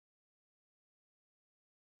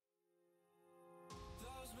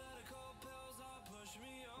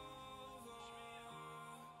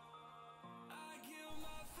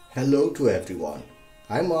Hello to everyone,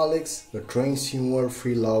 I'm Alex, a train sim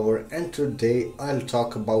free lover, and today I'll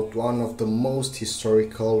talk about one of the most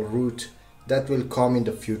historical routes that will come in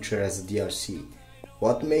the future as a DRC.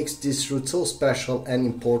 What makes this route so special and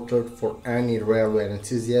important for any railway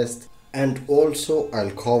enthusiast, and also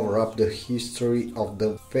I'll cover up the history of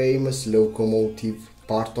the famous locomotive,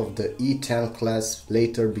 part of the E10 class,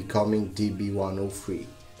 later becoming DB103.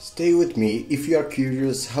 Stay with me if you are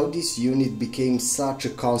curious how this unit became such a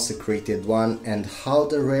consecrated one and how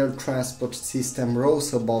the rail transport system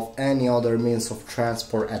rose above any other means of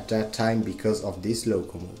transport at that time because of this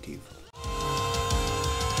locomotive.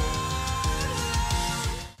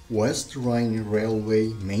 West Rhine Railway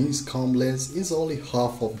Mainz-Koblenz is only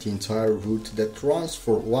half of the entire route that runs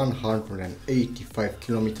for 185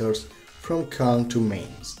 kilometers from Cologne to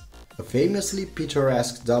Mainz. A famously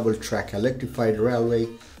picturesque double-track electrified railway,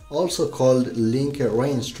 also called Linke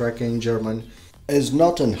Rheinstrecke in German, is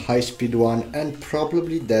not a high-speed one, and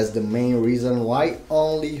probably that's the main reason why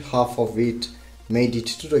only half of it made it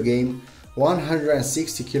to the game,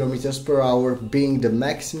 160 km per hour being the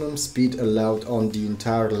maximum speed allowed on the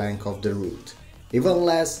entire length of the route. Even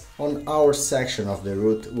less on our section of the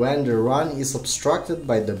route when the run is obstructed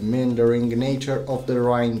by the meandering nature of the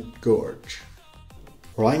Rhine Gorge.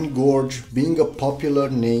 Rhine Gorge being a popular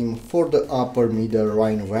name for the upper middle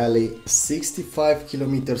Rhine Valley, a 65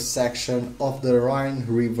 km section of the Rhine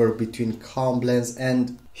River between Koblenz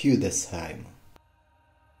and Hildesheim.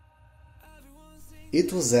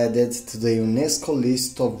 It was added to the UNESCO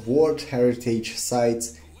list of World Heritage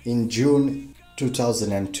Sites in June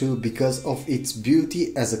 2002 because of its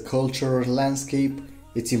beauty as a cultural landscape,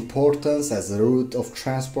 its importance as a route of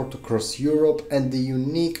transport across Europe, and the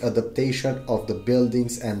unique adaptation of the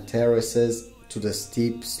buildings and terraces to the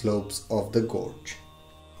steep slopes of the gorge.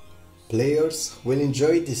 Players will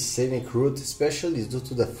enjoy this scenic route especially due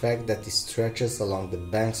to the fact that it stretches along the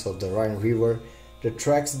banks of the Rhine River, the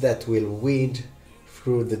tracks that will wind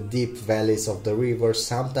through the deep valleys of the river,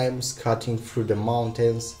 sometimes cutting through the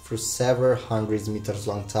mountains through several hundred meters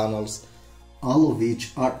long tunnels, all of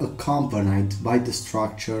which are accompanied by the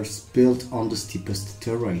structures built on the steepest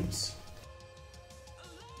terrains.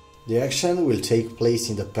 The action will take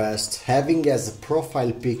place in the past, having as a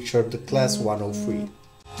profile picture the Class 103.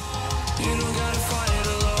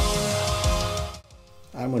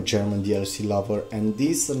 I'm a German DRC lover, and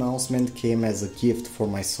this announcement came as a gift for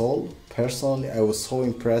my soul. Personally, I was so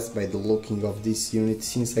impressed by the looking of this unit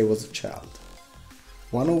since I was a child.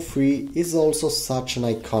 103 is also such an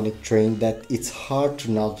iconic train that it's hard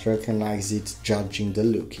to not recognize it judging the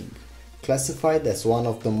looking. Classified as one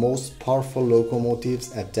of the most powerful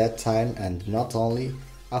locomotives at that time, and not only,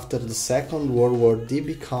 after the Second World War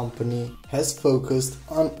DB company has focused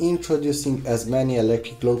on introducing as many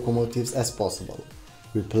electric locomotives as possible,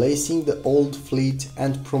 replacing the old fleet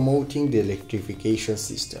and promoting the electrification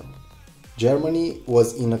system. Germany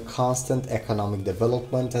was in a constant economic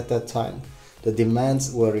development at that time. The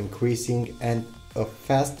demands were increasing and a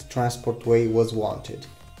fast transport way was wanted.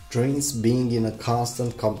 Trains being in a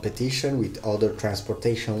constant competition with other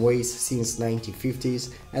transportation ways since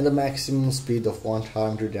 1950s, and a maximum speed of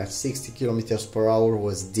 160 km per hour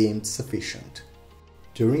was deemed sufficient.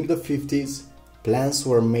 During the 50s, plans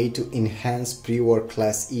were made to enhance pre-war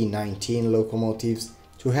Class E19 locomotives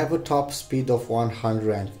to have a top speed of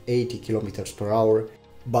 180 km per hour,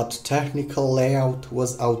 but technical layout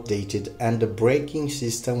was outdated and the braking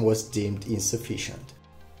system was deemed insufficient.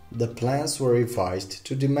 The plans were revised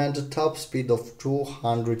to demand a top speed of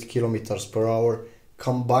 200 km per hour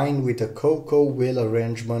combined with a cocoa wheel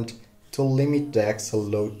arrangement to limit the axle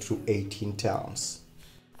load to 18 tons.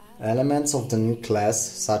 Elements of the new class,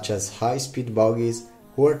 such as high-speed bogies,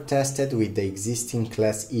 were tested with the existing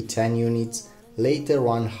Class E10 units, later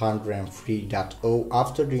 103.0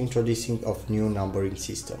 after the introducing of new numbering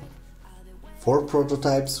system. 4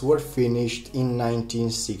 prototypes were finished in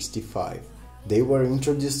 1965. They were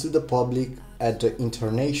introduced to the public at the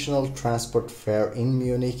International Transport Fair in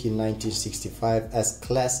Munich in 1965 as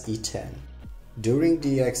Class E10. During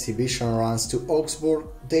the exhibition runs to Augsburg,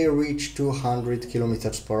 they reached 200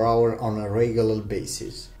 km per hour on a regular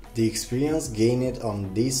basis. The experience gained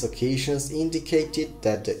on these occasions indicated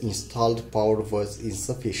that the installed power was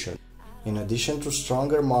insufficient. In addition to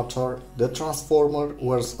stronger motor, the transformer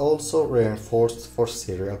was also reinforced for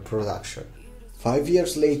serial production. 5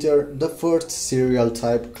 years later, the first serial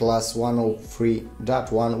type Class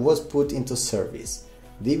 103.1 was put into service.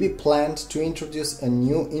 DB planned to introduce a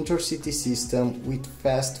new intercity system with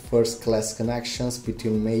fast first-class connections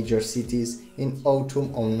between major cities in autumn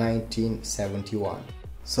of 1971.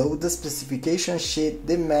 So the specification sheet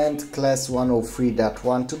demanded Class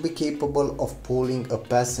 103.1 to be capable of pulling a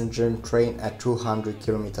passenger train at 200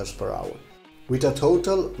 km per hour. With a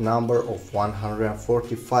total number of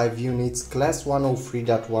 145 units, Class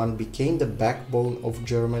 103.1 became the backbone of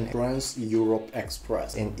German Trans-Europe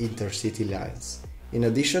Express and Intercity lines. In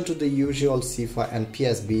addition to the usual CFA and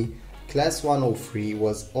PSB, Class 103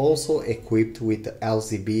 was also equipped with the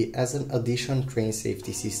LZB as an additional train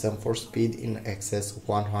safety system for speed in excess of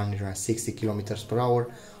 160 km per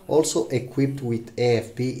hour, also equipped with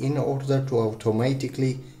AFP in order to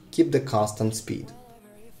automatically keep the constant speed.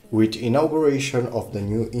 With inauguration of the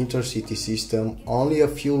new intercity system, only a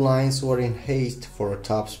few lines were in haste for a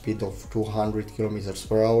top speed of 200 km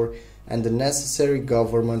per hour, and the necessary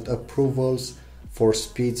government approvals for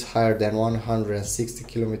speeds higher than 160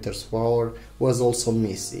 km per hour was also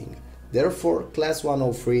missing. Therefore, Class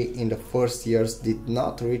 103 in the first years did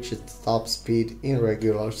not reach its top speed in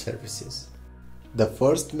regular services. The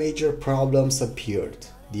first major problems appeared,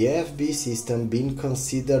 the AFB system being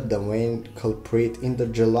considered the main culprit in the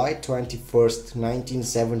July 21,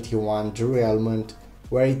 1971 derailment,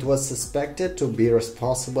 where it was suspected to be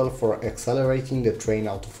responsible for accelerating the train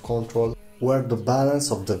out of control, where the balance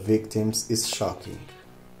of the victims is shocking.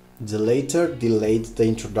 The latter delayed the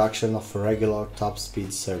introduction of regular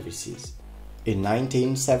top-speed services. In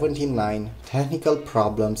 1979, technical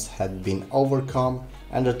problems had been overcome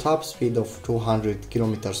and a top speed of 200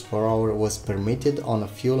 km per hour was permitted on a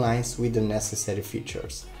few lines with the necessary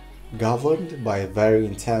features. Governed by a very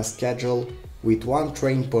intense schedule, with one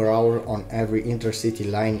train per hour on every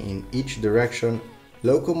intercity line in each direction,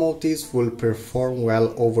 locomotives will perform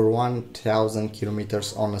well over 1000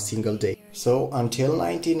 km on a single day. So until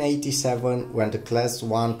 1987, when the Class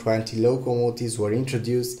 120 locomotives were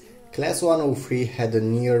introduced, Class 103 had a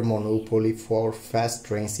near monopoly for fast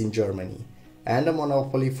trains in Germany, and a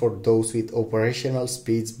monopoly for those with operational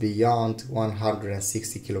speeds beyond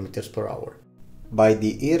 160 km per hour. By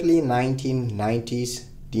the early 1990s,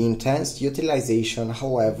 the intense utilization,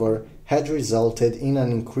 however, had resulted in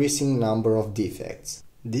an increasing number of defects.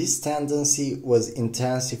 This tendency was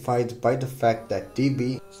intensified by the fact that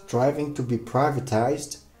DB, striving to be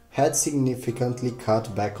privatized, had significantly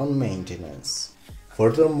cut back on maintenance.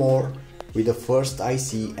 Furthermore, with the first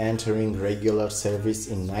IC entering regular service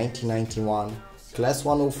in 1991, Class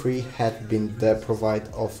 103 had been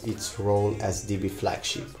deprived of its role as DB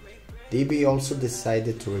flagship. DB also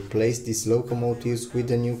decided to replace these locomotives with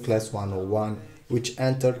the new Class 101, which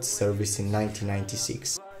entered service in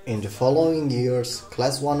 1996. In the following years,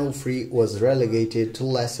 Class 103 was relegated to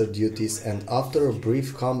lesser duties, and after a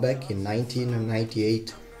brief comeback in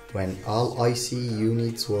 1998, when all IC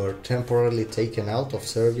units were temporarily taken out of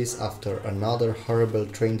service after another horrible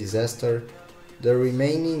train disaster, the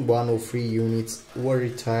remaining 103 units were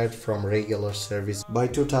retired from regular service by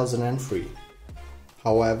 2003.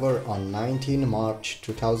 However, on 19 March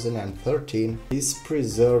 2013, these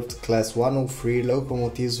preserved Class 103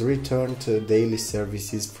 locomotives returned to daily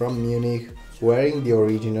services from Munich wearing the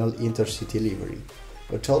original intercity livery.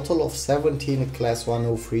 A total of 17 Class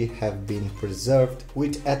 103 have been preserved,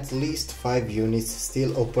 with at least 5 units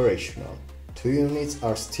still operational. 2 units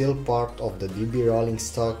are still part of the DB rolling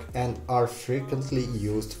stock and are frequently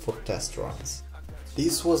used for test runs.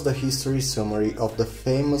 This was the history summary of the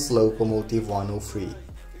famous locomotive 103,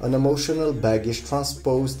 an emotional baggage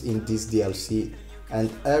transposed in this DLC, and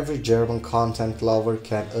every German content lover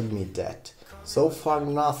can admit that. So far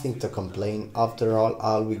nothing to complain, after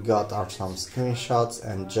all we got are some screenshots,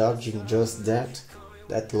 and judging just that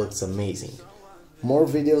looks amazing. More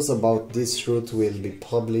videos about this route will be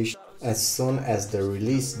published as soon as the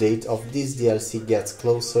release date of this DLC gets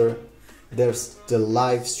closer. There's the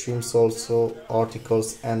live streams also,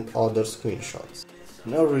 articles and other screenshots.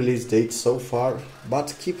 No release date so far,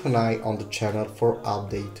 but keep an eye on the channel for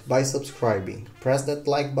update by subscribing. Press that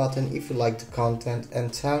like button if you like the content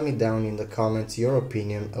and tell me down in the comments your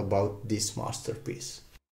opinion about this masterpiece.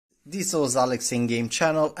 This was Alex in Game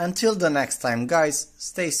channel. Until the next time guys,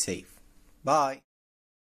 stay safe. Bye.